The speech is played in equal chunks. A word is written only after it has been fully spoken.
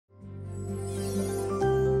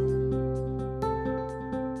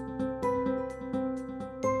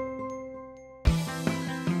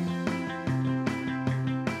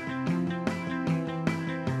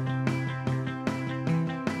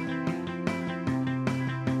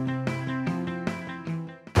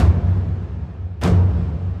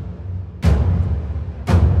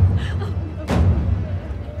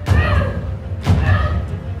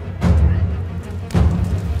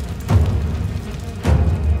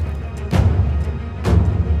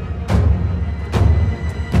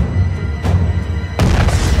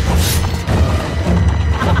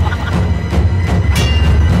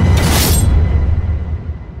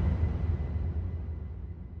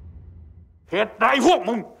ตุใดพวก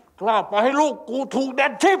มึงกล้าไปให้ลูกกูถูกเด็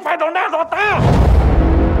ดชีพไปต่อหน้าต่อตา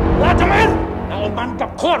ราชมันเอามันกับ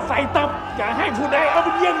โคตรใส่ตับอย่าให้ผู้ใดเอาไป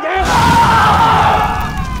เยี่ยงแย่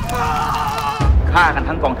ฆ่ากัน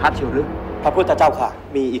ทั้งกองทัพเชียวหรือพระพุทธเจ้าค่ะ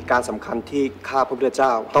มีอีกการสำคัญที่ข้าพระพุทธเจ้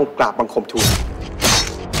าต้องกราบบังคมทูล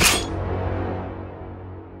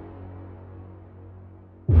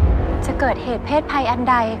จะเกิดเหตุเพศภัยอัน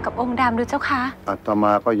ใดกับองค์ดำหรือเจ้าคะอาตม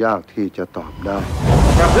าก็ยากที่จะตอบได้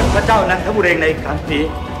ประพฤติพระเจ้านันทบุรีในครั้งนี้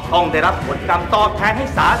ต้องได้รับผลกรรมตอบแทนให้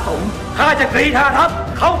สาสมข้าจะกรีธาทัพ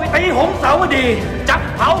เข้าไปตีหงสาวดีจับ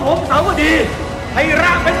เผาหงสาวดีให้ร่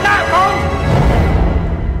างเป็นหน้ากอง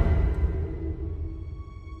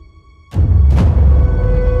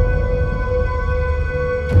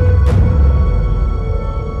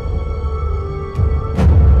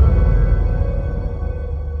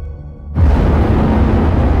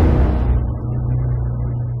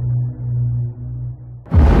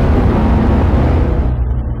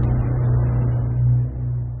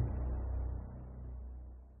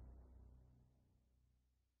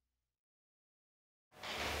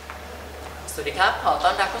สวัสดีครับขอต้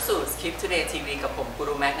อนรับเข้าสู่ ScriptTodayTV กับผมกู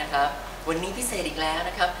รูแม็กนะครับวันนี้พิเศษอีกแล้ว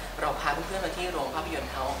นะครับเราพาเพื่อนๆมาที่โรงภาพยนต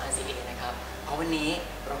ร์เฮาส์ RCA นะครับเพราะวันนี้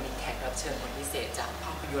เรามีแขกรับเชิญคนพิเศษจากภ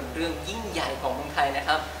าพยนตร์เรื่องยิ่งใหญ่ของเมืองไทยนะค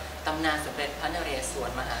รับตำนานสมเด็จพระนเรศว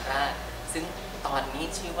รมหาราชซึ่งตอนนี้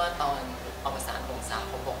ชื่อว่าตอนอวสานหงสา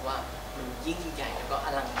ผมบอกว่ามันยิ่งใหญ่แล้วก็อ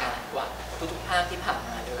ลังการกว่าทุกๆภาคที่ผ่าน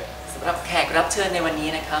มาเลยสำหรับแขกรับเชิญในวันนี้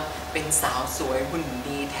นะครับเป็นสาวสวยหุ่น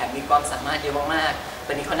ดีแถมมีความสามารถเยอะมากๆต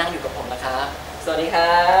อนนี้เขานั่งอยู่กับผมแล้วครับสวัสดีค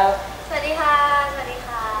รับสวัสดีค่ะสวัสดี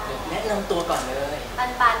ค่ะแนะนำตัวก่อนเลย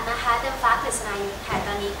ปันนะคะเต็มฟ้ากฤษณายุทธค่ะต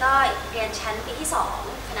อนนี้ก็เรียนชั้นปีที่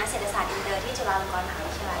2คณะเศรษฐศาสตร์อินเตอร์ที่จุฬาลงกรณ์มหา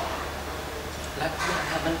วิทยาลัยค่ะแล้วอยาก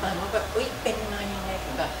ถามปันว่าแบบเป็นมายังไงถึ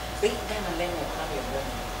งแบบได้มาเล่นในภาพยนตร์เรื่อง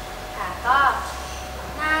นี้ค่ะก็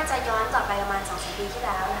น่าจะย้อนกลับไปประมาณ 2-3 ปีที่แ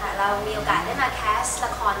ล้วนะคะเรามีโอกาสได้มาแคสล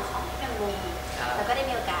ะครของพี่ยังวงแล้วก็ได้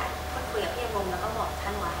มีโอกาสพูดคุยกับพี่ยังวงแล้วก็บอกท่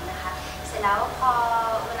านไว้นะคะเสร็จแล้วพอ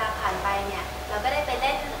เวลาผ่านไปเนี่ยเราก็ได้ไปเ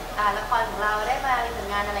ล่นละครของเราได้มามีผล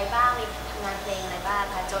งานอะไรบ้างมีทำงานเพลงอะไรบ้าง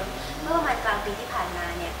ค่ะจนเมื่อประมาณกลางปีที่ผ่านมา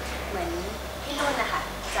เนี่ยเหมือนพี่นุ่นนะคะ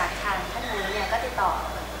จากทางท่านนี้เนี่ยก็ติดต่อ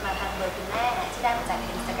มาทางเบอร์คุณแม่ที่ได้มาจาก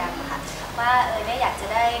อินสตาแกรมค่ะว่าเนี่ยอยากจะ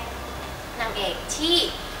ได้นางเอกที่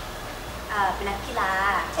เป็นนักกีฬา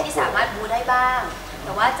ที่สามารถบูได้บ้างแ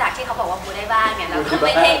ต่ว่าจากที่เขาบอกว่าบูได้บ้างเนี่ยเราก็ไ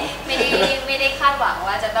ม่ได้คาดหวัง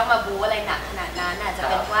ว่าจะต้องมาบูอะไรหนักขนาดนั้นอาจจะ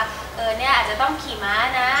เป็นว่าเนี่ยอาจจะต้องขี่ม้า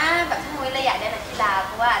นะแบบทั้งมุ้ยเลยอยากได้นักกีฬาเพ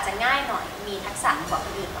ราะว่าอาจจะง่ายหน่อยมีทักษะกว่าค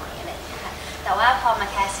นอื่นหน่อยอะไรอย่างเงี้ยค่ะแต่ว่าพอมา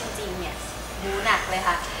แคสจริงๆเนี่ยบูหนักเลย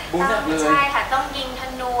ค่ะบูหนักเลยใช่ค่ะต้องยิงธ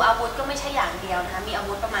นูอาวุธก็ไม่ใช่อย่างเดียวนะคะมีอา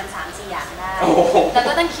วุธประมาณ 3-4 อย่างได้แล้ว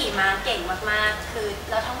ก็ต้องขี่ม้าเก่งมากๆคือ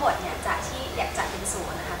แล้วทั้งหมดเนี่ยจากที่อยากจัดเป็นศู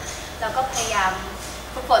นย์นะคะเราก็พยายาม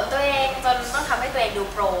ฝึกฝนตัวเองจนต้องทำให้ตัวเองดู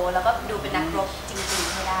โปรแล้วก็ดูเป็นนักรบจริง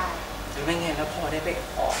ๆให้ได้หรือไม่ไงแล้วพอได้ไป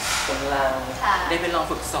ออกกำลังได้ไปลอง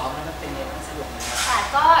ฝึกซ้อมแล้วมันเป็นยังไงสนุกไหมค่ะ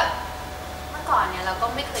ก็เมื่อก่อนเนี่ยเราก็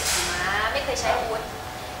ไม่เคยขี่ม้าไม่เคยใช้อาวุธ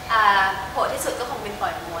โหดที่สุดก็คงเป็นต่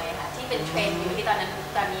อยมวยค่ะที่เป็นเทรนอยู่ที่ตอน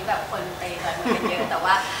นี้แบบคนไปต่อยมวยกันเยอะแต่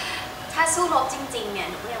ว่าถ้าสู้รบจริงๆเนี่ย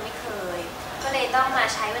หนูก็ยังไม่เคยก็เลยต้องมา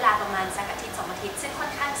ใช้เวลาประมาณสักอาทิตย์ 2 อาทิตย์ซึ่งค่อ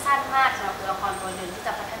นข้างสั้นมากสำหรับตัวละครตัวหนึ่งที่จ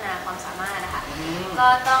ะพัฒนาความสามารถนะคะก็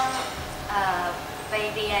ต้องไป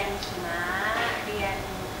เรียนขี่ม้าเรียน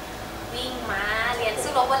วิ่งม้าเรียน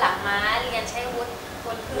สู้รบบนหลังม้าเรียนใช้อาวุธบ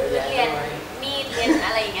นพื้นเรียนมีดเรียนอ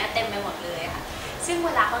ะไรอย่างเงี้ยเต็มไปหมดเลยค่ะซึ่งเว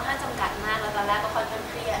ลาค่อนข้างจำกัดมากแล้วตอนแรกก็ค่อนข้าง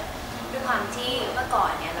เครียดด้วยความที่เมื่อก่อ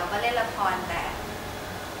นเนี่ยเราก็เล่นละครแบบ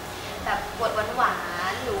บทหวา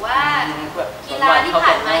นๆหรือว่ากีฬาที่ผ่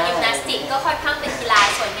านมายิมนาสติกก็ค่อนข้างเป็นกีฬา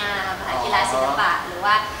สวยงามค่ะกีฬาศิลปะหรือ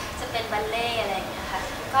ว่าจะเป็นบัลเล่อะไรอย่างเงี้ยค่ะ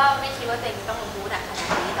ก็ไม่คิดว่าตัวเองต้องมาบู๊หนักขนา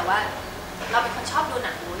ดนี้แต่ว่าเราเป็นคนชอบดูห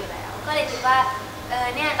นังบู๊อยู่แล้วก็เลยคิดว่า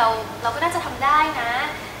เนี่ยเราก็น่าจะทำได้นะ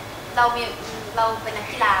เราเป็นนัก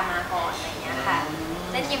กีฬามาก่อนอะไรอย่างเงี้ยค่ะ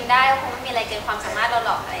เล่นยิมได้ก็คงไม่มีอะไรเกินความสามารถเราห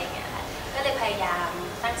รอกอะไรอย่างเงี้ยค่ะก็เลยพยายาม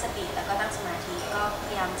ตั้งสติแล้วก็ตั้งสมาธิก็พ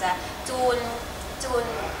ยายามจะจูน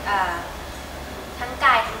ทั้งก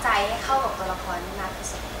ายทั้งใจให้เข้ากับตัวละครมากที่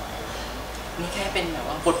สุดนี่แค่เป็นแบบ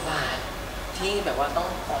ว่าบทบาทที่แบบว่าต้อง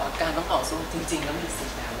ออกอาการต้องต่อสู้จริงๆแล้วมีสิ่ง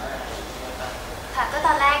ดราม่าค่ะก็ต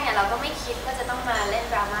อนแรกเนี่ยเราก็ไม่คิดว่าจะต้องมาเล่น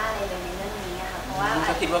ดราม่าอะไรเลยในเรื่องนี้ค่ะเพราะว่า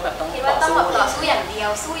คิดว่าแบบต้องต่อสู้อย่างเดียว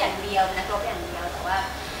สู้อย่างเดียวนักรบอย่างเดียวแต่ว่า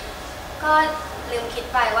ก็ลืมคิด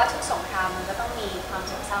ไปว่าทุกสงครามมันก็ต้องมีความโ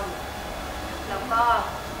ศกเศร้าแล้วก็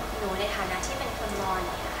หนูในฐานะที่เป็นคนมอญเ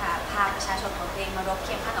นี่ยค่ะพาประชาชนของตัวเองมารบเ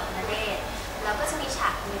คียงข้างกับพระนเรศแล้วก็จะมีฉา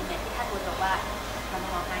กหนึ่งเนี่ยที่ท่านบอกว่ามัน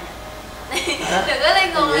ร้องไห้เนี่ยเดี๋ยวก็เลย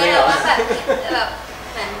งงเลยว่าแบบ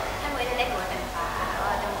เหมือนท่านไม่ได้เล่นหัวเต็มฟ้า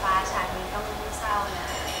ว่าเต็มฟ้าฉากนี้ต้องเศร้านะ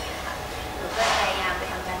อะไรอย่างเงี้ยค่ะหนูก็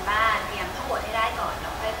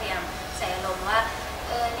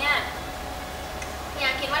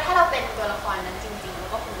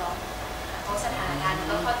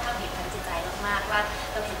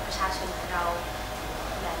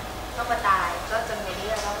ต้องมาตายก็จนวันนี้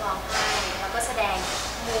เราต้องร้องไห้แล้วก็แสดง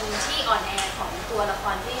มุมที่อ่อนแอของตัวละค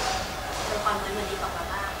รที่ตัวละครเหมือนนี้ออกมา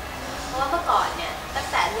บ้างเพราะว่าเมื่อก่อนเนี่ยตั้ง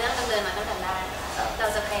แต่เรื่องดำเนินมาตั้งแต่แรกเรา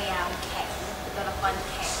จะพยายามแข็งตัวละคร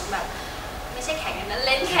แข็งแบบไม่ใช่แข็งนั้นเ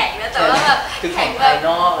ล่นแข็งนะแต่ว่าแบบแข็งภายน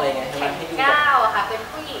อกอะไรเงี้ยแข็งก้าวอะค่ะเป็น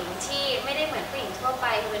ผู้หญิงที่ไม่ได้เหมือนผู้หญิงทั่วไป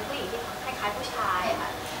เป็นผู้หญิงที่คล้ายๆผู้ชายอะค่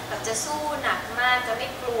ะแบบจะสู้หนักมากจะไม่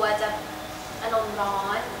กลัวจะอารมณ์ร้อ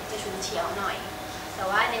นจะฉุนเฉียวหน่อยแต่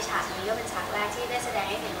ว่าในฉากนี้ก็เป็นฉากแรกที่ได้แสดง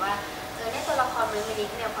ให้เห็นว่าในตัวละครมันนี้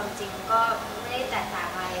เนี่ยความจริงก็ไม่ได้แตกต่าง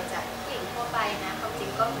อะไรจากผู้หญิงทั่วไปนะความจริง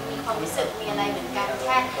ก็มีความรู้สึกมีอะไรเหมือนกันแ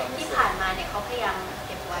ค่ที่ผ่านมาเนี่ยเขาพยายามเ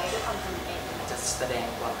ก็บไว้ด้วยความจำเป็นจะแสดง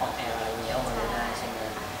ความอ่อนแออะไรเงี้ยออกมาได้ใช่ไหม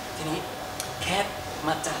ทีนี้แค่ม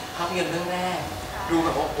าจากภาพยนตร์เรื่องแรกดูแบ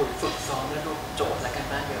บว่าฝึกซ้อมแล้วดูโจทย์และการ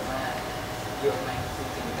บ้านเยอะมากเยอะไหมจ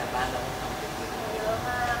ริงๆการบ้านเราทำเยอะม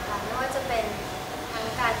ากค่ะไม่ว่าจะเป็นทั้ง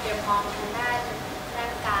การเตรียมพร้อมทางด้านร่า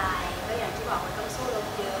งกายก็อย่างที่บอกว่าต้องสู้รบ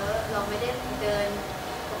เยอะเราไม่ได้เดิน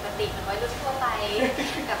ปกติเหมือนวัยรุ่นทั่วไป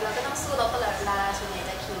กับเราก็ต้องสู้รบตลอดเวลาส่วนใหญ่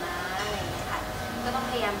จะขี่ม้าอะไรอย่างเงี้ยค่ะก็ต้อง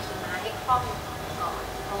พยายามขี่ม้าให้คล่องก่อน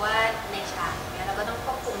เพราะว่าในฉากเนี้ยเราก็ต้องค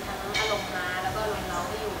วบคุมทั้งอารมณ์ม้าแล้วก็ลมเร้าใ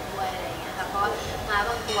ห้อยู่ด้วยอะไรอย่างเงี้ยค่ะเพราะม้าบ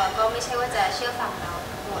างตัวก็ไม่ใช่ว่าจะเชื่อฟังเรา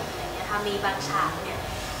ทั้งหมดอะไรเงี้ยถ้ามีบางฉากเนี่ย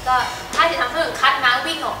ก็ถ้าจะทำให้ถึงคัดม้า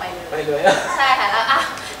วิ่งออกไปเลยใช่ค่ะแล้ว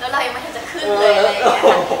แล้วเรายังไม่ทันจะขึ้นเลยอะไรอย่างเงี้ย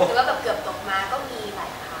หรือว่าแบบเกือบตกม้าก็มีหลา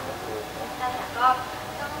ยครั้งใช่ค่ะก็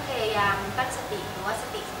ต้องพยายามตั้งสติหรือว่าส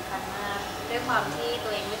ติสำคัญมากด้วยความที่ตั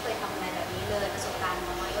วเองไม่เคยทำอะไรแบบนี้เลยประสบการณ์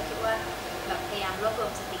น้อยก็คิดว่าแบบพยายามรวบรว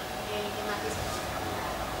มสติให้มากที่สุดทำได้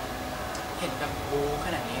เห็นแบบบู๊ข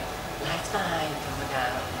นาดนี้ไลฟ์สไตล์ธรรมดา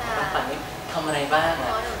ปั่นนี่ทำอะไรบ้างอ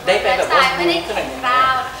ะได้ไปแบบว่าบู๊ขนาดนี้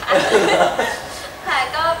ค่ะ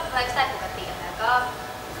ก็ไลฟ์สไตล์ปกติค่ะก็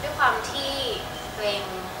ด้วยความที่ตัวเอง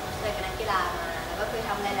เคยเป็นนักกีฬามาแล้วก็เคยท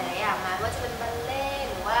ำอะไรหลายๆอย่างมาว่าจะเป็นบัลเล่ต์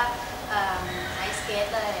หรือว่าไอสเกต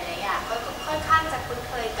อะไรหลายๆอย่างก็ค่อนข้างจะคุ้น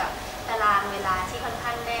เคยกับตารางเวลาที่ค่อนข้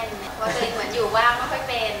างแน่นเพราะตัวเองเหมือนอยู่ว่างไม่ค่อย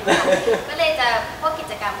เป็นก็เลยจะพวกกิ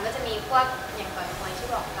จกรรมก็จะมีพวกอย่างต่อยมวยที่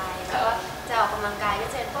บอกไปแล้วก็จะออกกำลังกายก็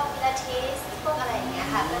จะเป็นพวกพิลาทิสพวกอะไรอย่างเงี้ย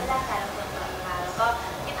ค่ะเพื่อร่างกายเราเปิดตลอดเวลาแล้วก็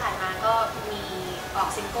ที่ผ่านมาก็มีออก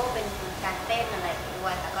ซิงเกิลเป็นการเต้นอะไรด้ว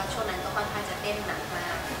ยแล้วก็ช่วงนั้นก็ค่อนข้างจะเต้นหนักมา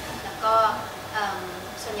กแล้วก็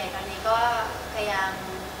ส่วนใหญ่ตอนนี้ก็พยายาม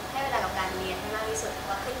ให้เวลากับการเรียนให้มากที่สุดเพราะ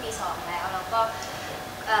ว่าขึ้นปี 2แล้วแล้วก็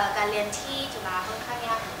การเรียนที่จุฬาค่อนข้างย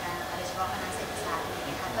ากเหมือนกันโดยเฉพาะคณะเศรษฐศาสตร์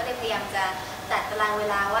นี่ค่ะก็เลยพยายามจะจัดตารางเว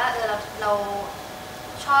ลาว่าเรา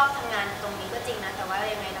ชอบทำงานตรงนี้ก็จริงนะแต่ว่า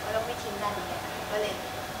ยังไงเราก็ต้องไม่ทิ้งการเรียนก็เลย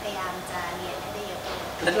พยายามจะเรียนให้ได้เยอะขึ้น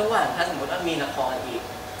แล้วระหว่างถ้าสมมติว่ามีละครอีก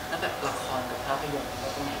แล้วแบบละครกับภาพยนตร์ก็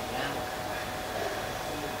ตรงไหนยาก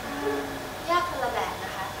ยากคนละแบบน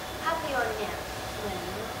ะคะภาพยนตร์เนี่ยเหมือน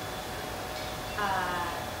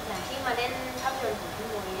อย่างที่มาเล่นภาพยนตร์ของพี่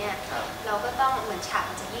มุ้ยเนี่ยเราก็ต้องเหมือนฉาก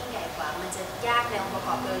มันจะยิ่งใหญ่กว่ามันจะยากในองค์ประก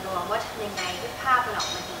อบโดยรวมว่าทำยังไงให้ภาพมันออก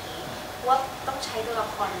มาดีว่าต้องใช้ตัวละ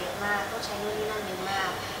ครเยอะมากต้องใช้นู่นนี่นั่นเยอะมาก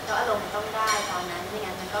แล้วอารมณ์ต้องได้ตอนนั้นไม่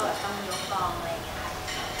งั้นมันก็แบบต้องยกกองอะไรอย่างเงี้ยค่ะ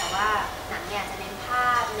แต่ว่าหนังเนี่ยจะเน้นภา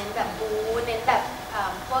พเน้นแบบบู๊เน้นแบบ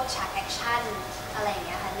พวกฉากแอคชั่นอะไรอย่างเ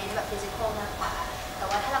งี้ยค่ะเน้นแบบฟิสิกอลมากกว่าแต่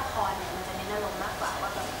ว่าถ้าละครเนี่ยมันจะเน้นอารมณ์มากกว่าว่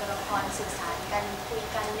าแบบตัวละครสื่อสารกันคุย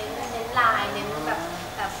กันเน้นลายเน้นแบบ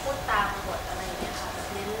พูดตามบทอะไรอย่างเงี้ยค่ะ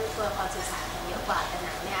เน้นตัวละครสื่อสารกันเยอะกว่าแต่ห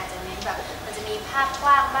นังเนี่ยอาจจะเน้นแบบมันจะมีภาพก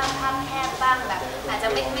ว้างบ้างภาพแคบบ้างแบบอาจจะ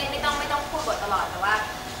ไม่ต้องพูดบทตลอดแต่ว่า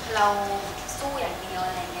เราสู้อย่างเดียว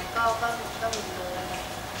อะไรเงี้ยก็มีเลยอะไร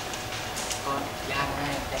ก็ยากง่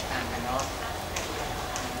ายแตกต่างกันเนาะ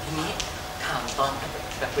ทีนี้ถามตอน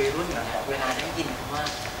แบบวัยรุ่นนะเวลาได้ยินคำว่า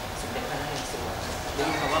สมเด็จพระนเรศวรได้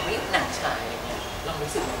ยินคำว่าหนังฉายอะไรเงี้ยเรา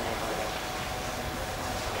รู้สึกยังไงบ้าง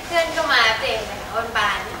เพื่อนก็มาเปลี่ยนไปบนบ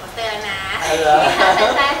านของเตือนนะ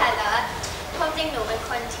ใช่ค่ะแต่ว่าความจริงหนูเป็น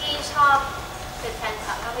คนที่ชอบเป็นแฟนค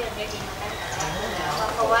ลับภาพยนตร์เรื่องนี้มาตั้งแต่แรกแล้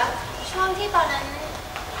วเพราะว่าช่วงที่ตอนนั้น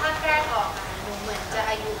ภาคแรกออกมาหนูเหมือนจะ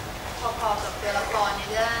อายุพอๆกับตัวละครใน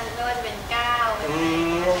เรื่องไม่ว่าจะเป็นก้าวเป็นอะไ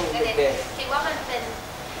รก็เลยคิดว่ามันเป็น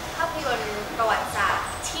ภาพยนตร์ประวัติศาสตร์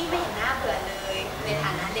ที่ไม่เห็นน่าเบื่อเลยในฐ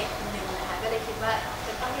านะเด็กคนหนึ่งนะคะก็เลยคิดว่าเ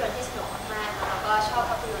ป็นภาพยนตร์ที่สนุกมากๆแล้วก็ชอบ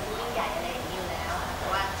ภาพยนตร์ที่ยิ่งใหญ่อะไรอย่างนี้อยู่แล้วค่ะเพรา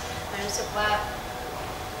ะว่ามันรู้สึกว่า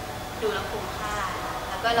ดูแล้วคุ้มค่า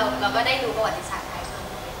แล้วก็เราก็ได้ดูประวัติศาสตร์ไทยเพิ่ม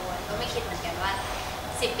ขึ้นไปด้วยก็ไม่คิดเหมือนกันว่า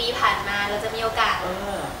10 ปีผ่านมาเราจะมีโอกาส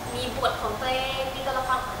มีบทของตัวเองมีตัวละค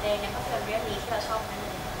รของตัวเองในภาพยนตร์เรื่องนี้ที่เราชอบนั่นเล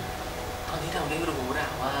ยตอนที่เราได้รู้นะ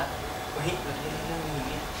ว่าเฮ้ยเราได้เรื่อง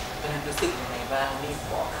นี้เป็นรู้สึกยังไงบ้างนี่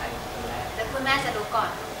บอกใครคนแรกแต่คุณแม่จะรู้ก่อน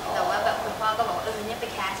แต่ว่าแบบคุณพ่อก็บอกว่าเนี่ยไป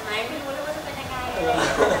แคสใช่ไหมไม่รู้เลยว่าจะเป็นยังไง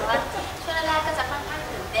แต่ว่าช่วงแรกก็จะค่อนข้าง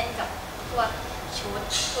ตื่นเต้นกับพวกชุด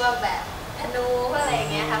พวกแบบธนูพวกอะไรอย่า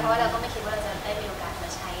งเงี้ยค่ะเพราะว่าเราก็ไม่คิดว่าเราจะได้มีโอกาสมา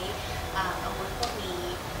ใช้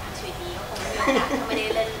ถ้าไม่ได้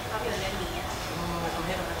เล่นภาพยนตร์เรื่องนี้ค่ะทำใ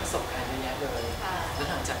ห้เราได้ประสบการณ์เยอะแยะเลยแล้ว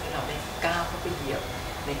หลังจากที่เราได้ก้าวเข้าไปเหยียบ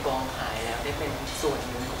ในกองถ่ายแล้วได้เป็นส่วนห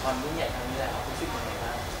นึ่งของความยิ่งใหญ่ครั้งนี้แล้วรู้สึกยังไงบ้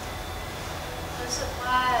างรู้สึก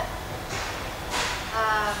ว่า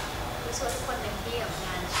ทุกคนเต็มที่กับง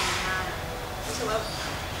านชิ้นหน้ารู้สึกว่า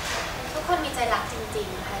ทุกคนมีใจรักจริง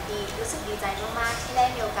ๆค่ะรู้สึกดีใจมากๆที่ได้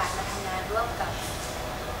มีโอกาสมาทำงานร่วมกับ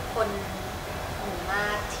คนหมู่มา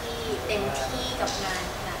กที่เต็มที่กับงาน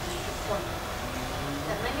ขนาดนี้ทุกคนแ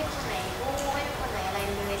ต่ไม่มีคนไหนรู้ไม่มีคนไหนอะไร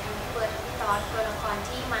เลยทั้งพี่เบิร์ดทั้งพี่ต๊อดตัวละคร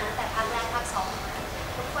ที่มาตั้งแต่ภาคแรกภาคสอง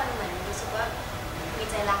ทุกคนเหมือนรู้สึกว่ามี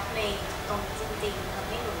ใจรักในตรงนี้จริงๆทำ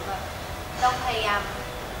ให้หนูแบบต้องพยายาม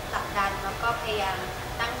ผลักดันแล้วก็พยายาม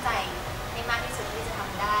ตั้งใจให้มากที่สุดที่จะท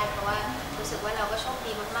ำได้เพราะว่ารู้สึกว่าเราก็โชค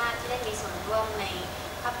ดีมากๆที่ได้มีส่วนร่วมใน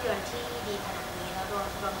ภาพยนตร์ที่ดีขนาดนี้แล้ว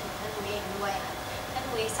รวมถึงท่านมุ้ยเองด้วยค่ะท่าน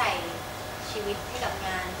มุ้ยใส่ชีวิตให้กับง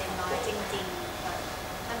านเต็มร้อยจริงๆแบบ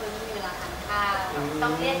ท่านมุ้ยไม่มีเวลาทานข้าวต้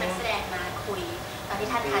องเรียกนักแสดงมาคุยตอนที่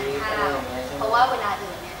ท่านทานข้าวเพราะว่าเวลา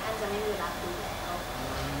อื่นเนี่ยท่านจะไม่มีเวลาคุยแล้ว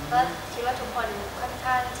ก็คิดว่าทุกคนค่อน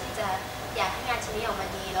ข้างที่จะอยากให้งานชิ้นนี้ออกมา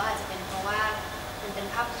ดีแล้วอาจจะเป็นเพราะว่ามันเป็น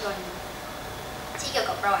ภาพยนตร์ที่เกี่ยว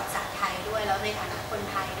กับประวัติศาสตร์ไทยด้วยแล้วในฐานะคน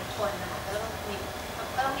ไทยทุกคนนะคะก็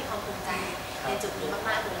ต้องมีความภูมิใจในจุดนี้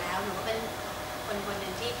มากๆอยู่แล้วหนูก็เป็นคนห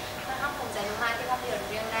นึ่งที่ค่อนข้างภูมิใจมากๆที่ภาพยนตร์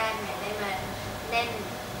เรื่องแรกเนี่ยได้มาเล่น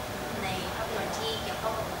ในภาพยนตร์ที่เกี่ยวข้อ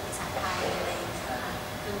งกับประวัติศาสตร์ไทยอะไรอย่างเงี้ยค่ะ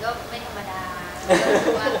มันก็ไม่ธรรมดา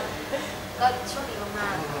ว่าก็โชคดีมา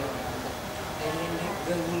กๆได้เล่นเ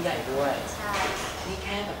รื่องยิ่งใหญ่ด้วยใช่นี่แ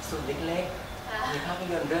ค่แบบส่วนเล็กๆมีภาพ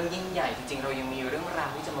ยนตร์เรื่องยิ่งใหญ่จริงๆเรายังมีเรื่องราว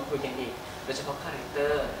ที่จะมาคุยกันอีกโดยเฉพาะคาแรคเตอ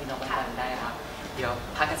ร์ที่น้องปันได้ครับเดี๋ยว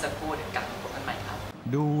พักกันสักครู่เดี๋ยวกลับมาพบกันใหม่ครับ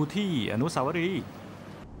ดูที่อนุสาวรีย์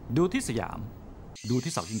ดูที่สยามดู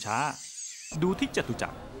ที่เสาชิงช้าดูที่จตุจั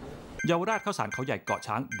กรเยาวราชข้าวสารเขาใหญ่เกาะ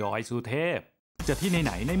ช้างดอยสุเทพจะที่ไห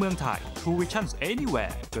นในเมืองไทย Truevisions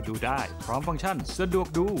Anywhere ก็ดูได้พร้อมฟังก์ชันสะดวก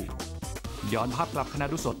ดูย้อนภาพกลับขณะ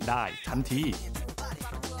ดูสดได้ทันที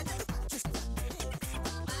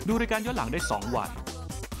ดูรายการย้อนหลังได้2 วัน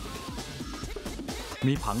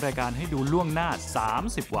มีผังรายการให้ดูล่วงหน้า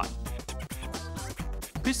30 วัน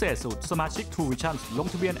พิเศษสุดสมาชิก Truevisions ลง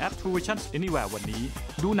ทะเบียนแอป Truevisions Anywhere วันนี้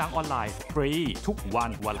ดูหนังออนไลน์ฟรีทุกวัน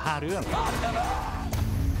ละ 5 เรื่อง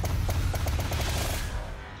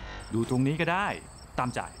ดูตรงนี้ก็ได้ตาม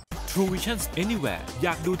ใจ Truevisions Anywhere อย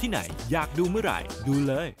ากดูที่ไหนอยากดูเมื่อไหร่ดู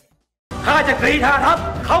เลยข้าจะกรีธาทัพ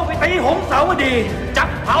เข้าไปตีหงสาวดีจับ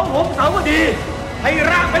เผาหงสาวดีให้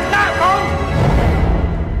ร่างเป็นหน้ากอง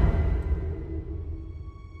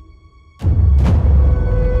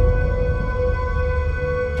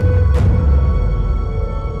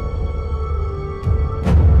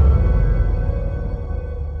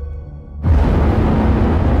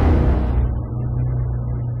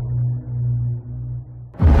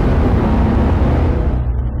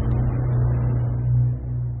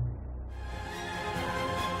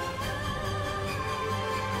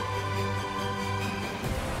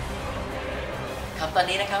ตอน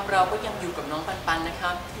นี้นะครับเราก็ยังอยู่กับน้องปันนะค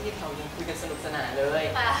รับที่เรายังคุยกันสนุกสนานเลย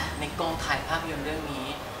ในกองถ่ายภาพยนตร์เรื่องนี้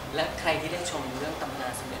และใครที่ได้ชมเรื่องตำนา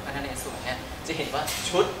นสมเด็จพระนเรศวรเนี่ยจะเห็นว่า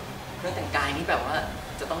ชุดเครื่องแต่งกายนี่แบบว่า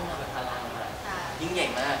จะต้องมาแบบอลังมากยิ่งใหญ่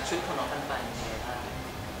มากชุดของน้องปันยังไงบ้าง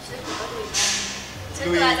ชุดหนูก็ดูชุด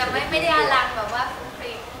ตัวจะไม่ได้อลังแบบว่าฟรุ้งฟ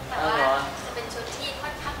ริ้งแต่ว่าจะเป็นชุดที่ค่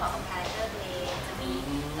อนข้างเหมาะกับคาแรคเตอร์เพลงจะมี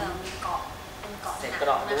เกาะเป็นเกาะหนั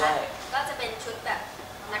งนะคะก็จะเป็นชุดแบบ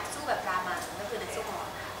นักสู้แบบรามันก็คือนักสู้หมอ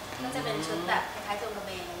ก็จะเป็นชุดแบบคล้ายๆจงกระเบ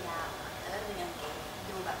นยาวๆแล้วก็เป็นกางเกง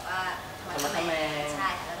ดูแบบว่าธรรมะแมงใช่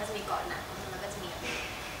แล้วก็จะมีเกาะหนังแล้วก็จะมี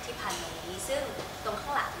ที่พันตรงนี้ซึ่งตรงข้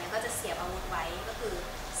างหลังเนี่ยก็จะเสียบอาวุธไว้ก็คือ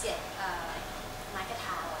เสียบไม้กระท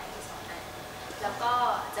าไว้2 อันแล้วก็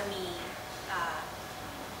จะมี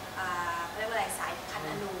เรียกว่าอะไรสายคัน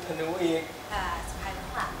ธนูอีกสะพายข้า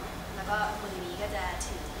งหลังแล้วก็มือนี้ก็จะ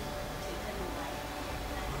ถือธนูไว้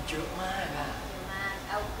เยอะมากอะ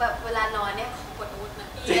เอาแบบเวลานอนเนี่ยของกดอุดนะ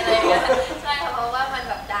พี่อะไรอย่างเงี้ยใช่ค่ะเพราะว่ามัน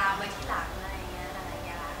แบบดามไว้ที่หลังอะไรอย่างเงี้ยอะไรอย่างเ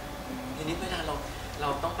งี้ยทีนี้เวลาเรา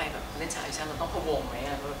ต้องไปแบบเล่นฉากแอคชั่นเราต้องพะวงไหม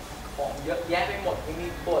อ่ะของเยอะแยะไปหมดยังมี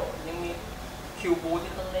บทยังมีคิวบู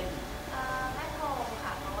ที่ต้องเล่นไม่พงค่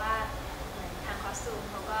ะเพราะว่าเหมือนทางคอสตูม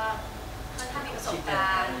เขาก็ค่อนข้างมีประสบก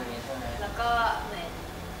ารณ์แล้วก็เหมือน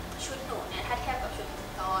ชุดหนูเนี่ยถ้าเทียบกับชุด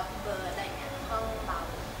ตอนเบอร์อะไรเงี้ยค่อนเบา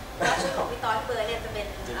แล้วชุดของพี่ตอนเบอร์เนี่ยจะเป็น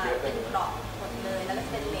เกราะหมดเลยแล้วก็จ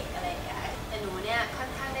ะเป็นเหล็กอะไรอย่างเงี้ยแต่หนูเนี่ยค่อน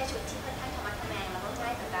ข้างได้ชุดที่ค่อนข้างธรรมะทแมงแล้วก็ง่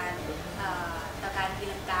ายต่อการตี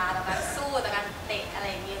ลังกาต่อการสู้ต่อการเตะอะไร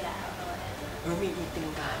อย่างเงี้ยแหละมีตี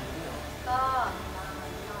ลังกาด้วยเหรอก็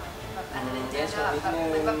แบบอาจจะเป็นเจอแบบ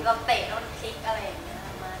เหมือนแบบเราเตะแล้วมันพลิกอะไรอย่างเงี้ย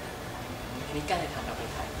มาทีนี้การถ่ายทำเราไป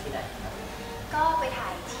ถ่ายที่ไหนครับก็ไปถ่า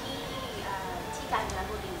ยที่ กาญจน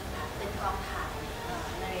บุรีค่ะเป็นกองถ่าย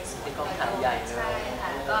นเรศวร เป็นกองถ่ายใหญ่เลย ใช่ค่ะ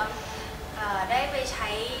ก็ได้ไปใช้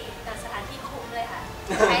สถานที่คุ้มเลยค่ะ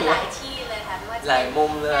ใช้หลายที่เลยค่ะไม่ว่าจะ หลายมุ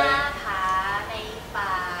มเลย หน้าผาในป่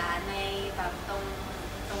าในแบบตรง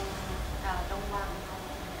วัง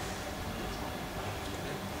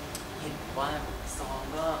เห็นว่าซ้อม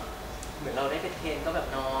ก็เหมือนเราได้ไปเทรนก็แบบ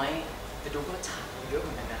น้อยแต่ดูก็ฉากเยอะเห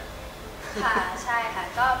มือนกันนะค่ะใช่ค่ะ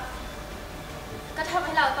ก็ทำใ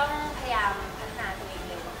ห้เราต้องพยายามพัฒนาตัวเอง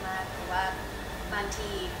เร็วมากๆเพราะว่าบางที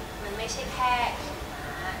มันไม่ใช่แค่ขี่ม้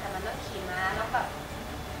าแต่มันต้องขี่ม้าแล้วแบบ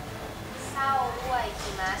เศร้าด้วย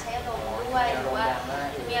ขี่ม้าใช้อารมณ์ด้วยหรือว่า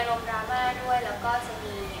จะมีอารมณ์ดราม่าด้วยแล้วก็จะ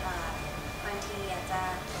มีบางทีอาจจะ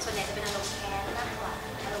ส่วนใหญ่จะเป็นอารมณ์แค้นมากกว่า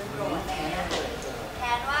อารมณ์โกรธอะไรเงี้ยแ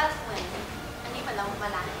ค้นว่าเหมือนอันนี้เหมือนเรามา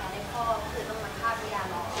ล้างแค้นให้พ่อคือต้องมาฆ่าพยา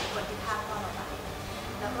หลอกคนที่ฆ่าพ่อเราไป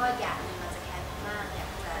แล้วก็อย่างหนึ่งมันจะแค้นมากอยา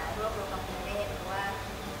กจะรวบรวมความเป็นเล่เพราะว่า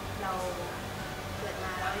เราเกิดม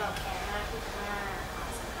าแล้วเราแค้นมากที่ฆ่า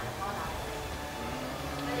สังหารพ่อเรา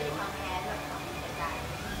ก็เลยมีความแค้นแบบความเสียใจ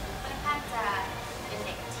ค่อนข้างจะเป็นเ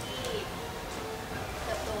ด็กที่เ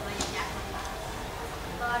ติบโตมาอย่างยากลำบาก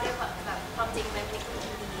ก็ด้วยความจริงมันเป็นคน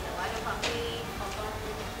ดีแต่ว่าด้วยความที่เขาต้อง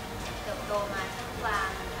เติบโตมาท่ามกลาง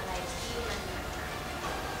อะไรที่มันหนักหนา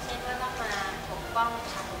เช่นว่าต้องมาปกป้อง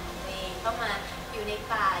ชาติของตัวเองต้องมาอยู่ใน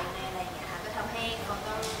ป่าอยู่ในอะไรอย่างเงี้ยค่ะก็ทำให้เขา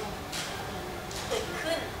ต้องตื่น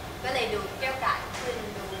ขึ้นก็เลยดูเกรี้ยวกราดขึ้น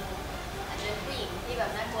ดูอาจจะเป็นผู้หญิงที่แบ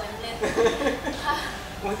บน่ากลัวนิดนึง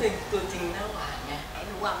โอ้ยแต่ตัวจริงน่าหวานไงห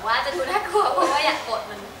นูหวังว่าจะดูน่ากลัวเพราะว่าอยากบท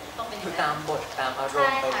มันต้องเป็นตามบทตามอารม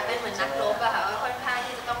ณ์ใช่ค่ะเป็นเหมือนนักรบอะค่ะว่าค่อนข้าง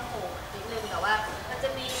ที่จะต้องโหดนิดนึงแต่ว่ามันจะ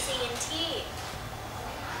มีซีนที่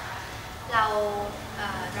เรา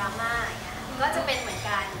ดราม่าอย่างเงี้ยก็จะเป็นเหมือน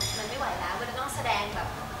กันมันไม่ไหวแล้วก็จะต้องแสดงแบบ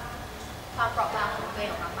ความเปราะบางของตัวเอง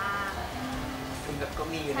ออกมาบ้างคือแบบก็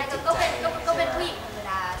มีอยู่ในจิตใจก็เป็นผู้หญิงธรรม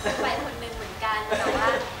ดาทั่วไปคนนึงเหมือนกันแต่ว่า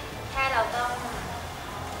แค่เราต้อ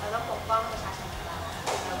งปกป้องประชาชนของเร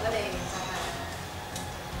าก็เลย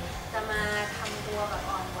จะมาทำตัวแบบ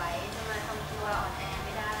อ่อนไหวจะมาทำตัวอ่อนแอไ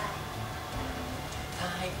ม่ได้ถ้า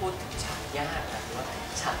ให้พูดถึงฉากยากหรือว่า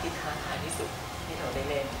ฉากที่ท้าทายที่สุดที่เราได้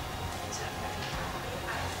เล่นฉากไหน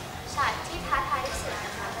ฉากที่ท้าทายที่สุดน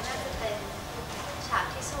ะคะก็น่าจะเป็นฉาก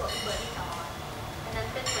ที่สู้กับเบิร์ดที่ร้อนอันนั้น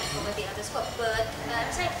เป็นเหมือนปกติเราจะสู้กับเบิร์ดไ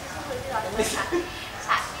ม่ใช่สู้กับที่ร้อนเลยค่ะฉ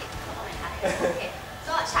ากที่เขาบอกไหมคะโอเค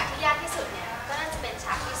ก็ฉากที่ยากที่สุดเนี่ยก็น่าจะเป็นฉ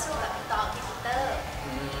ากที่สู้กับพี่ตองที่ปีเตอร์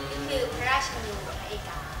คือพระราชินีกับพระเอก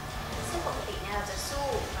าซึ่งปกติเนี่ยเราจะสู้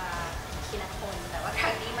ทีละคนแต่ว่าค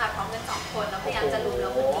รั้งนี้มาพร้อมกัน2 คนเราพยายามจะลุมเร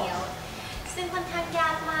าคนเดียวซึ่งค่อนข้างยา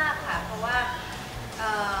กมากค่ะเพราะว่า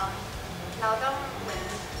เราต้องเหมือน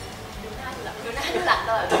ดูหน้าดูหลังต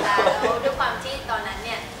ลอดเวลาแล้วด้วยความที่ตอนนั้นเ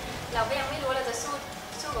นี่ยเราก็ยังไม่รู้เราจะ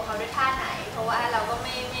สู้กับเขาด้วยท่าไหนเพราะว่าเราก็ไ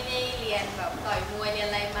ม่ได้เรียนแบบต่อยมวยเรียน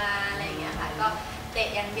อะไรมาอะไรอย่างเงี้ยค่ะก็เตะ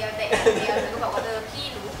อย่างเดียวแล้วก็บอกว่าพี่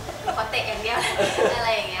หนูขอเตะอย่างเดียวอะไร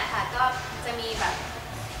อย่างเงี้ยค่ะก็จะมีแบบ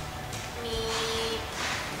มี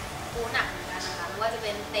ปูหนักเหมือนกันนะคะไม่ว่าจะเ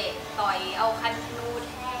ป็นเตะต่อยเอาคันธนู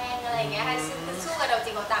แทงอะไรอย่างเงี้ยค่ะสู้กันเราจ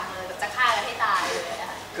ริงเราจังเลยแบบจะฆ่ากันให้ตายเลย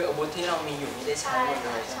ค่ะคืออาวุธที่เรามีอยู่นี่ได้ใช้หมดเล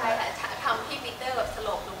ยใช่ค่ะทำพี่ปีเตอร์แบบสล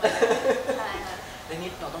บลงไปใช่ค่ะแล้วนี่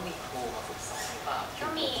เราต้องมีครูมาฝึกสอนหรือเปล่าก็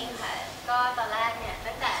มีค่ะก็ตอนแรกเนี่ย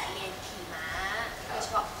ตั้งแต่เรียนขี่ม้าโดยเฉ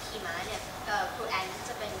พาะขี่ม้าเนี่ยครูแอน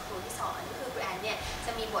จะเป็นครูที่สอนก็คือครูแอนเนี่ยจ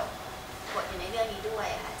ะมีบทอยู่ในเรื่องนี้ด้วย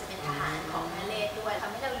ค่ะจะเป็นทหารของนเรศด้วยท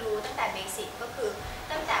ำให้เรารู้ตั้งแต่เบสิกก็คือ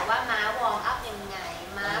ตั้งแต่ว่าม้าวอร์มอัพยังไง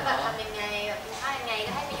ม้าแบบทำยังไงแบบกินข้าวยังไง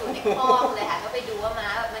ก็ให้ไปอยู่ในคอกเลยค่ะก็ไปดูว่าม้า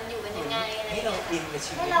แบบมันอยู่กันยังไงอะไรอย่างเงี้ย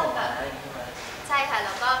ให้เราแบบใช่ค่ะแ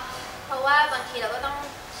ล้วก็เพราะว่าบางทีเราก็ต้อง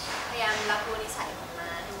พยายามรับรู้นิสัยของม้า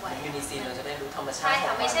ด้วยยูนิซีเราจะได้รู้ธรรมชาติใช่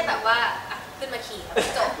ค่ะไม่ใช่แบบว่าขึ้นมาขี่แล้ว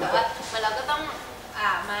จบแต่ว่าเราก็ต้อง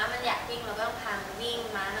ม้ามันอยากวิ่งเราก็ต้องพามันวิ่ง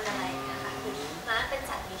ม้ามันอะไรอย่างเงี้ยค่ะคือม้าเป็น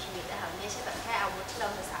สัตว์มีชีวิตนะคะไม่ใช่แบบแค่อาวุธที่เรา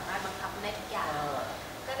จะสามารถบังคับได้ทุกอย่าง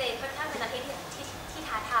ก็เลยค่อนข้างเป็นอาชีพที่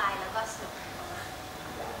ท้าทายแล้วก็สนุกมาก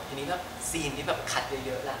ทีนี้ก็ซีนที่แบบคัดเ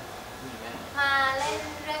ยอะๆล่ะมีไหมมาเล่น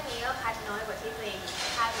เรื่องนี้ก็คัดน้อยกว่าที่ตัวเอง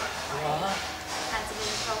คาดหวังไว้อาจจะเป็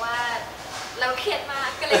นเพราะว่าเราเครียดมาก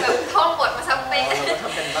ก็เลยแบบท่องบทมาซ้ำเป๊ะท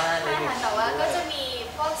ำกันบ้านเลยแต่ว่าก็จะมี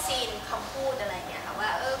พวกซีนคำพูดอะไรเงี้ยค่ะว่า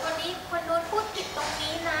คนนี้คนนู้นพูดผิดตรง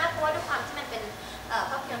นี้นะเพราะว่าด้วยความที่มันเป็น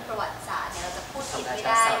ภาพยนตร์ประวัติศาสตร์เนี่ยเราจะพูดผิดไม่ไ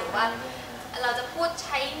ด้หรือว่าเราจะพูดใ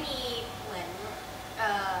ช้มีเหมือน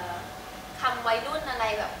คำวัยรุ่นอะไร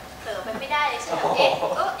แบบเผลอไปไม่ได้เลยใช่ไหม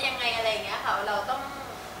ก็ยังไงอะไรเงี้ยค่ะเราต้อง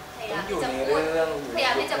พยายามที่จ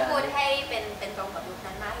ะพูดให้เป็นตรงกับยุค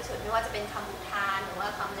นั้นมากที่สุดไม่ว่าจะเป็นคำอุทานหรือว่า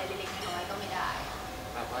คำอะไรเล็กๆน้อยๆก็ไม่ได้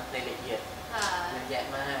แบบว่าในละเอียดมันแย่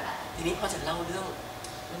มากทีนี้พอจะเล่าเรื่อง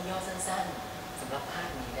ย่อสั้นๆสำหรับภาค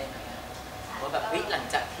นี้ได้ไหมว่าแบบหลัง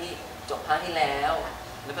จากที่จ จบภาคที่แล้ว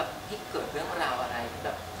แล้วแบบที่เกิดเรื่องราวอะไรแบ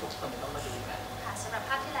บทุกคนต้องมาดูกันค่ะสำหรับ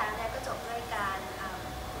ภาคที่แล้วเนี่ยก็จบด้วยการ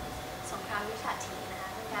สงครามวิชาทีนะคะ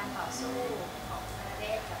เป็นการต่อสู้ของพระเด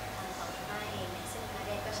ชกับทางสองพม่าเองซึ่งพระเ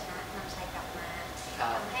ดชก็ชนะนำชัยกลับมา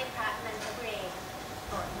ทำให้พระนันทบุรี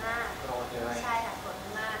โกรธมากใช่ค่ะโกรธ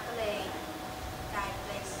มากก็เลยกลาย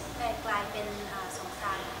เป็นสงคร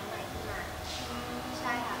ามครั้งใหม่ขึ้นมาใ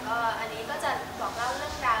ช่ค่ะก็อันนี้ก็จะบอกเล่าเรื่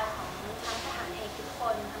องราวของทั้งทหารเอกทุกค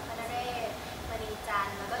นทั้งพระนเรศมณีจันท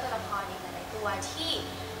ร์แล้วก็ตัวละครอีกหลายๆตัวที่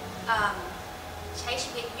ใช้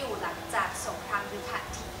ชีวิตอยู่หลังจากสงครามวิชา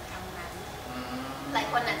ทีครั้งนั้นหลาย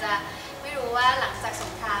คนอาจจะไม่รู้ว่าหลังจากส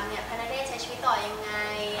งครามเนี่ยพระนเรศใช้ชีวิตต่อยังไง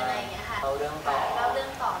อะไรอย่างเงี้ยค่ะเล่าเรื่อง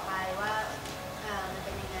ต่อไปว่ามันเ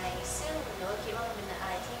ป็นยังไงซึ่งหนูก็คิดว่ามันเป็นอะ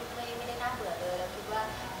ไรที่ไม่ได้น่าเบื่อเลยแล้วคิดว่า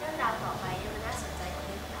เรื่องราวต่อไปเนี่ยมันน่าสนใจกว่าเ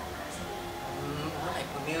รื่องที่ผ่านมาสิเพราะหลาย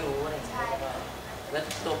คนไม่รู้อะไรอย่างเงี้ยแล้ว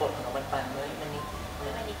ตัวบทของน้องปันมันนี่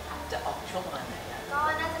จะออกช่วงประมาณไหนก็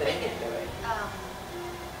น่าจะเป็นเห็นเลยกลา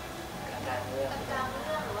งเ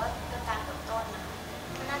รื่องหรือว่ากลางต้นนะ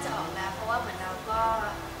ก็น่าจะออกแล้วเพราะว่าเหมือนเราก็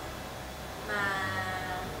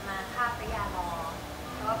มาฆ่าพระยาลอ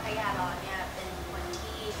เพราะว่าพระยาลอเนี่ยเป็นคน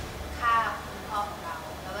ที่ฆ่าคุณพ่อของเรา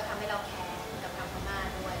แล้วก็ทำให้เราแค้นกับทางพม่า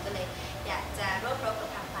ด้วยก็เลยอยากจะรบกับ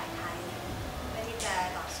ทางฝ่ายไทยเพื่อที่จะ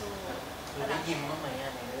ต่อสู้เราได้ยิ้มบ้างไหม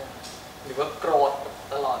ในเรื่องหรือว่าโกรธ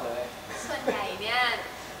ตลอดเลยส่วนใหญ่เนี่ย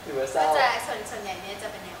ก็จะส่วนใหญ่เนี่ยจะ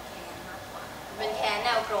เป็นแนวแค้นมากกว่าเป็นแค้นแน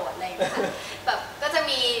วโกรธอะไรนะคะแบบก็จะ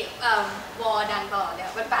มีวอดังตลอดเลย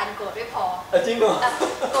มันปานโกรธไม่พอจริงเหรอ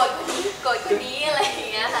โกรธคนนี้อะไรอย่า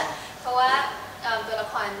งเงี้ยค่ะเพราะว่าตัวละ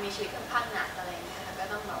ครมีชีวิตค่อนข้างหนักอะไรอย่างเงี้ยก็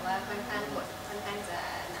ต้องบอกว่าค่อนข้างบทค่อนข้างจะ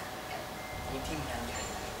หนักกันมีทีมงานใหญ่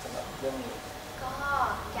สำหรับเรื่องนี้ก็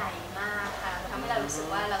ใหญ่มากค่ะทำให้เรารู้สึก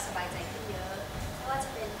ว่าเราสบายใจขึ้นเยอะไม่ว่าจะ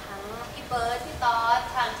เป็นทั้งพี่เบิร์ดพี่ต๊อด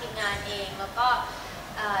ทางทีมงานเองแล้วก็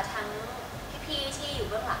ทั้งพี่ๆที่อยู่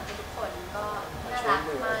เบื้องหลังทุกคนก็น่ารัก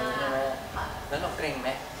มากค่ะแล้วเราเกรงไหม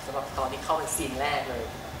สำหรับตอนที่เข้าไปซีนแรกเลย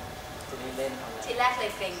จะได้เล่นซีนแรกเล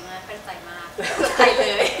ยเกรงมากเป็นใจมากใจเล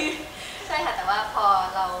ยใช่ค่ะแต่ว่าพอ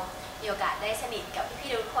เรามีโอกาสได้สนิทกับ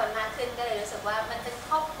พี่ๆทุกคนมากขึ้นก็เลยรู้สึกว่ามันเป็นค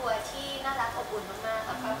รอบครัวที่น่ารักอบอุ่นมากๆ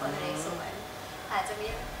กับครอบครัวนเรศวรอาจจะมี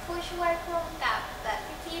ผู้ช่วยร่วมกับแบบ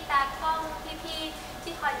พี่ๆตากล้องพี่ๆ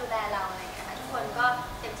ที่คอยดูแลเราอะไรอย่างเงี้ยค่ะทุกคนก็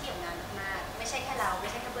เต็มที่กับงานมากๆไม่ใช่แค่เราไม่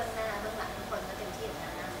ใช่แค่เบื้องหน้าเบื้องหลังทุกคนก็เต็มที่กับ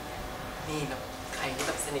งานเหมือนกันนี่แบบใครที่แ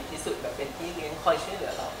บบสนิทที่สุดแบบเป็นพี่เลี้ยงคอยช่วยเหลื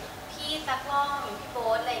อเราพี่ตากล้องพี่โบ๊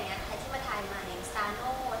ทอะไรอย่างเงี้ยใครที่มาถ่ายมาอย่างซาโ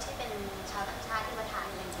น่ที่เป็นชาวต่างชาติที่มาถ่าย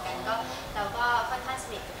อะไรกันก็เราก็ค่อนข้างส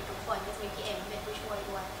นิทกับทุกคนก็จะมีพี่เอ็มที่เป็นผู้ช่วย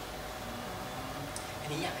ด้วยอัน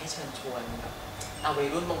นี้อยากให้เชิญชวนแบบเอาวัย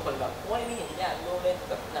รุ่นบางคนแบบโอ้ยไม่เห็นอยากดูเล่น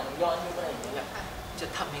แบบหนังย้อนยุคอะไรอย่างเงี้ยแบบจะ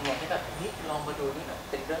ทำยังไงให้แบบนี่ลองมาดูนี่แบบ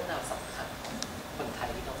เป็นเรื่องราวสำคัญของคนไทย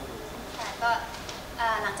ที่ต้องดูค่ะก็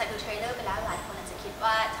หลังจากดูเทรลเลอร์ไปแล้วหลายคนอาจจะคิด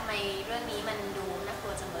ว่าทำไมเรื่องนี้มันดูน่ากลั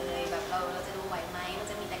วจังเลยแบบเราจะดูไหวไหมมัน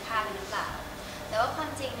จะมีแต่ฆ่ากันหรือเปล่าแต่ว่าความ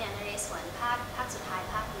จริงเนี่ยนเรศวรภาคสุดท้าย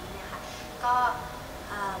ภาคนี้เนี่ยค่ะก็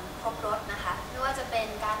ครบรสนะคะไม่ว่าจะเป็น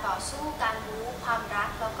การต่อสู้การบู๊ความรัก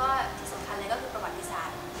แล้วก็ที่สำคัญเลยก็คือประวัติศาสต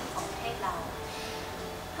ร์ของประเทศเรา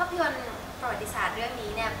ภาพยนตร์ประวัติศาสตร์เรื่อง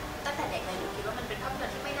นี้เนี่ยตั้งแต่เด็กเลยหนูคิดว่ามันเป็นภาพยนต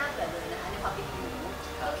ร์ที่ไม่น่าเบื่อเลยนะคะในความเป็นหนู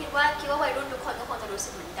ก็คิดว่าวัยรุ่นทุกคนก็คงจะรู้สึ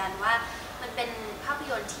กเหมือนกันว่ามันเป็นภาพ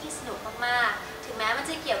ยนตร์ที่สนุกมากๆถึงแม้มัน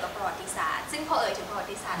จะเกี่ยวกับประวัติศาสตร์ซึ่งพอถึงประวั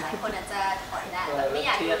ติศาสตร์หลายคนอาจจะถอยแล้วแบบไม่อ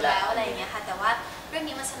ยากดูแล้วอะไรอย่างเงี้ยค่ะแต่ว่าเรื่อง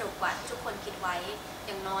นี้มันสนุกกว่าที่ทุกคนคิดไว้อ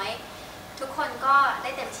ย่างน้อยทุกคนก็ได้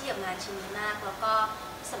เต็มที่กับงานชิ้นนี้มากแล้วก็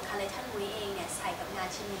สำคัญเลยท่านมุ้ยเองเนี่ยใส่กับงาน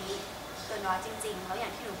ชิ้นนี้เกินร้อยจริงๆแล้วอย่า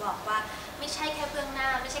งที่หนูบอกว่าไม่ใช่แค่เบื้องหน้า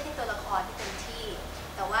ไม่ใช่แค่ตัวละครที่เต็มที่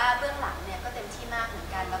แต่ว่าเบื้องหลังเนี่ยก็เต็มที่มากเหมือน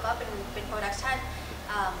กันแล้วก็เป็นโปรดักชั่น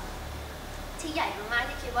ที่ใหญ่มากๆ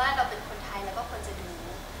ที่คิดว่าเราเป็นคนไทยแล้วก็ควรจะดู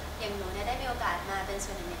อย่างหนูเนี่ยได้มีโอกาสมาเป็นส่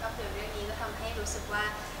วนหนึ่งในภาพยนตร์เรื่องนี้ก็ทำให้รู้สึกว่า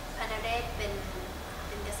พระนเรศเป็น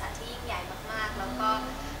กษัตริย์ที่ยิ่งใหญ่มากๆแล้วก็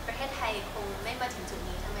ประเทศไทยคงไม่มาถึงจุด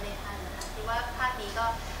นี้ถ้าไม่ได้ท่านนะคะคิดว่าภาคนี้ก็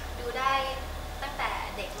ดูได้ตั้งแต่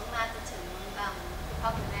เด็กมากๆจนถึงคุณพ่อ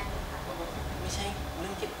คุณแม่เลยค่ะไม่ใช่เรื่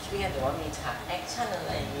องเครียดหรือว่ามีฉากแอคชั่นอะไ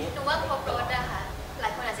รอย่างนี้หนูว่าครบรสนะคะหลา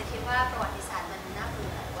ยคนอาจจะคิดว่าประวัติศาสตร์มันน่าเบื่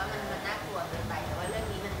อหรือว่ามันน่ากลัวเกินไปแต่ว่าเรื่อง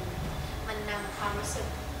นี้มันนำความรู้สึก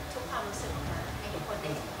ทุกความรู้สึกออกมาให้ทุกคนได้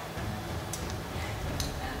เห็นกัน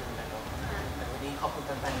วันนี้ขอบคุณ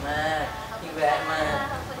ปันมากที่แวะมา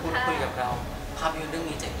พูดคุยกับเราภาพยนตร์เรื่อง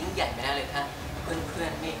นี้จะยิ่งใหญ่ไม่ได้เลยถ้าเพื่อ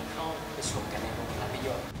นๆไม่เข้าไปชมกันในโรงภาพย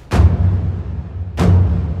นตร์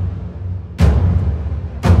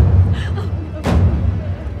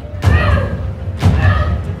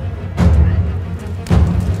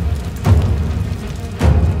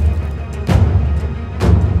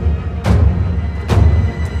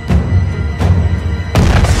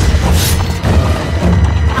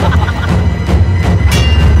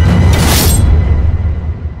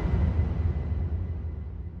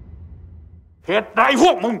เหตุใดพ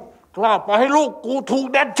วกมึงกล้าปล่อยให้ลูกกูถูก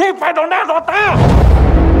แดดชีพไปต่อหน้าต่อตา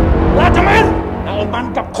ราชมันเอามัน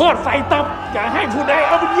กับโคตรใส่ตับอย่าให้ผู้ใดเ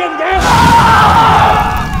อาไปเยี่ยงแย่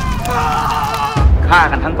ฆ่า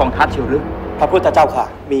กันทั้งกองทัพเชียวหรือพระพุทธเจ้าค่ะ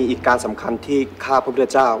มีอีกการสำคัญที่ข้าพระพุทธ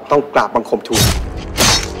เจ้าต้องกราบบังคมทูล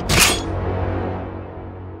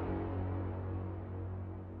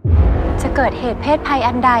จะเกิดเหตุเพศภัย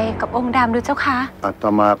อันใดกับองค์ดำหรือเจ้าคะ อาต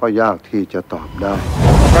มาก็ยากที่จะตอบได้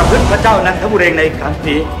ประพฤติพระเจ้านันทบุรีในครั้ง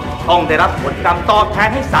นี้ต้องได้รับผลกรรมตอบแทน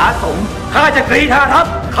ให้สาสมข้าจะกรีธาทัพ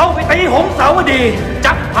เข้าไปตีหงสาวดี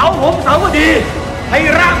จับเผาหงสาวดีให้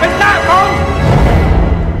ร่างเป็นหน้ากอง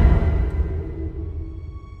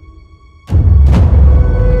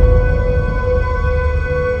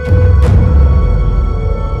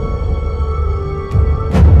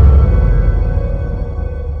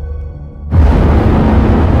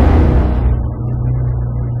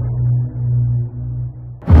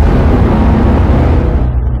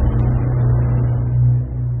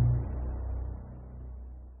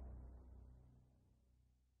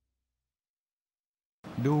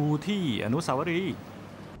ดูที่อนุสาวรีย์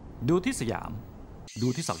ดูที่สยามดู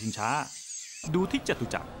ที่เสาชิงช้าดูที่จตุ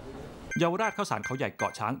จักรเยาวราชข้าวสารเขาใหญ่เกา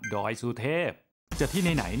ะช้างดอยสุเทพจะที่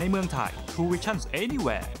ไหนในเมืองไทย Truevisions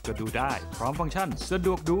Anywhere ก็ดูได้พร้อมฟังก์ชันสะด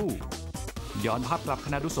วกดูย้อนภาพกลับข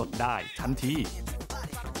ณะดูสดได้ทันที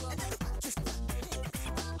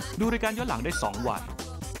ดูรายการย้อนหลังได้ 2 วัน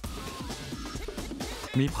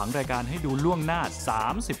มีผังรายการให้ดูล่วงหน้า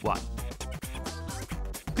30 วัน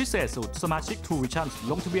พิเศษสุดสมาชิก Truevisions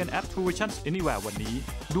ลงทะเบียนแอป Truevisions Anywhere วันนี้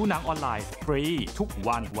ดูหนังออนไลน์ฟรีทุก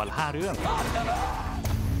วันวันละ5 เรื่อง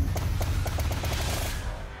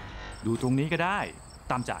ดูตรงนี้ก็ได้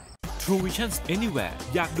ตามใจ Truevisions Anywhere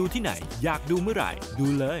อยากดูที่ไหนอยากดูเมื่อไหร่ดู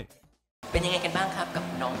เลยเป็นยังไงกันบ้างครับกับ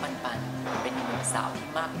น้องปันปันเป็นหนุ่มสาวที่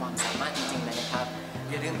มากความสามารถจริงๆเลยนะครับ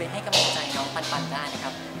อย่าลืมไปให้กำลังใจน้องปันปันได้นะค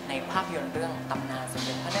รับในภาพยนตร์เรื่องตำนานสมเ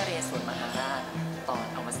ด็จพระนเรศวรมหาราชตอน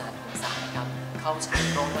อวสานหงสานะครับเข้าฉาย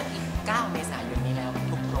โรงวันที่ 9 เมษายนนี้แล้ว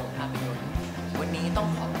ทุกโรงภาพยนตร์วันนี้ต้อง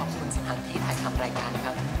ขอบคุณสถานที่ถ่ายทำรายการนะค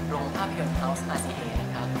รับโรงภาพยนตร์ House RCA นะ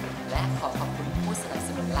ครับและขอบคุณผู้สนับส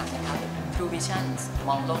นุนหลักนะครับ Truevisions ม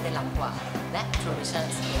องโลกได้ล้ำกว่าและ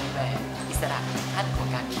Truevisions Anywhere อิสระท่านของ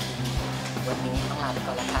การดูทีวีวันนี้ต้องลาไป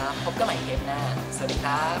ก่อนแล้วครับพบกันใหม่เทปหน้าสวัสดีค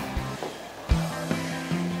รับ